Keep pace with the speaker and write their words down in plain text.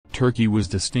Turkey was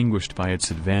distinguished by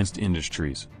its advanced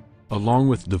industries. Along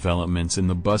with developments in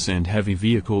the bus and heavy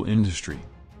vehicle industry,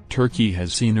 Turkey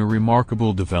has seen a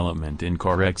remarkable development in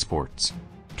car exports.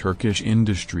 Turkish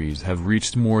industries have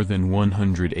reached more than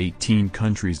 118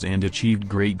 countries and achieved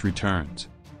great returns.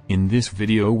 In this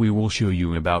video we will show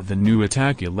you about the new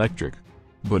Attack Electric.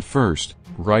 But first,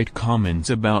 write comments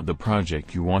about the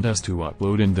project you want us to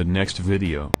upload in the next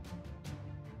video.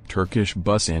 Turkish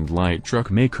bus and light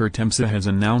truck maker TRAMBUS has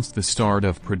announced the start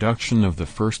of production of the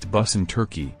first bus in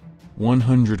Turkey.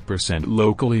 100%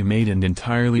 locally made and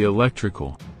entirely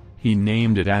electrical. He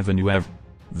named it Avenue EV.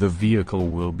 The vehicle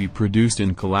will be produced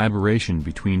in collaboration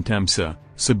between TRAMBUS,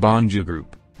 Sabancı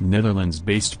Group,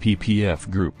 Netherlands-based PPF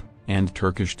Group, and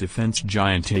Turkish defense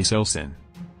giant Aselsan.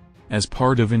 As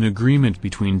part of an agreement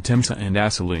between TRAMBUS and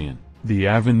Aselsan, the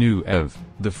Avenue EV,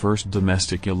 the first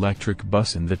domestic electric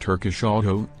bus in the Turkish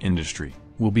auto industry,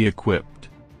 will be equipped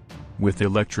with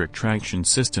electric traction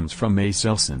systems from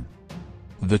Aselsan.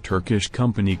 The Turkish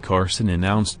company Carson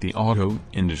announced the auto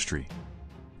industry.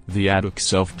 The Attack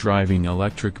self-driving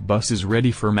electric bus is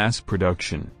ready for mass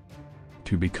production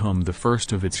to become the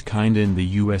first of its kind in the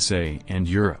USA and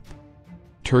Europe.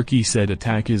 Turkey said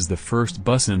Attack is the first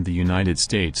bus in the United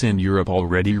States and Europe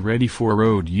already ready for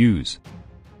road use.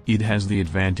 It has the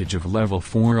advantage of level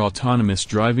 4 autonomous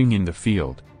driving in the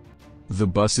field. The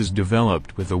bus is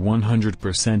developed with a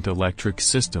 100% electric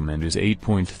system and is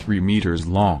 8.3 meters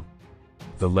long.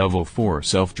 The level 4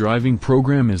 self-driving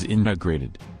program is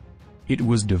integrated. It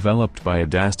was developed by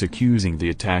Adastic using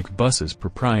the Attack bus's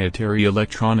proprietary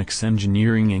electronics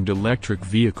engineering and electric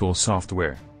vehicle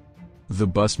software. The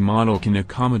bus model can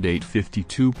accommodate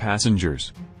 52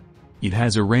 passengers. It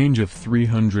has a range of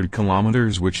 300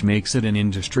 kilometers, which makes it an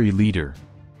industry leader.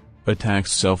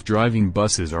 Attack's self-driving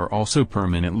buses are also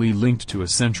permanently linked to a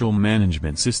central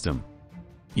management system.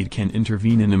 It can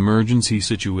intervene in emergency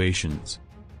situations.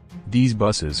 These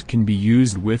buses can be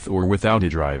used with or without a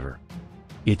driver.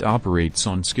 It operates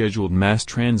on scheduled mass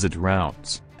transit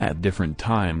routes, at different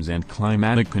times and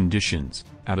climatic conditions,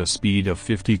 at a speed of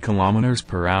 50 km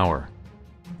per hour.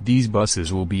 These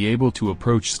buses will be able to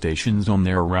approach stations on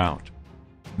their route,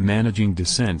 managing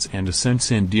descents and ascents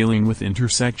and dealing with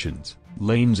intersections,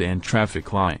 lanes and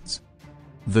traffic lights.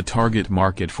 The target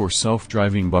market for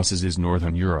self-driving buses is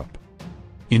Northern Europe.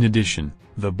 In addition,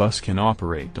 the bus can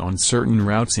operate on certain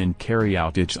routes and carry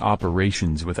out its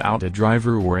operations without a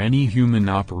driver or any human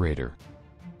operator.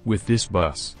 With this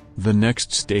bus, the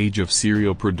next stage of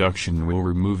serial production will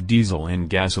remove diesel and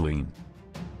gasoline.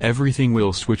 Everything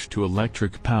will switch to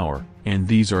electric power, and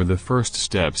these are the first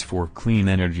steps for clean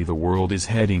energy the world is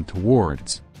heading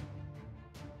towards.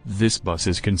 This bus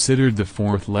is considered the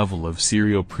fourth level of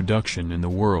serial production in the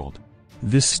world.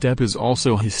 This step is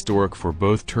also historic for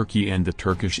both Turkey and the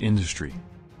Turkish industry,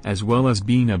 as well as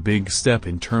being a big step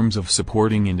in terms of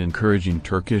supporting and encouraging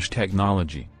Turkish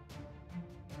technology.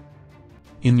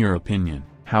 In your opinion,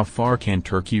 how far can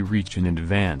Turkey reach in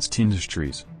advanced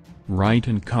industries? Write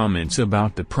in comments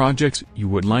about the projects you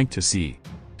would like to see,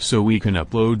 so we can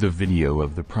upload the video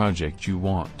of the project you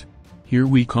want. Here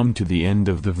we come to the end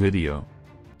of the video.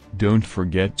 Don't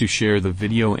forget to share the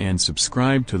video and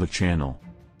subscribe to the channel.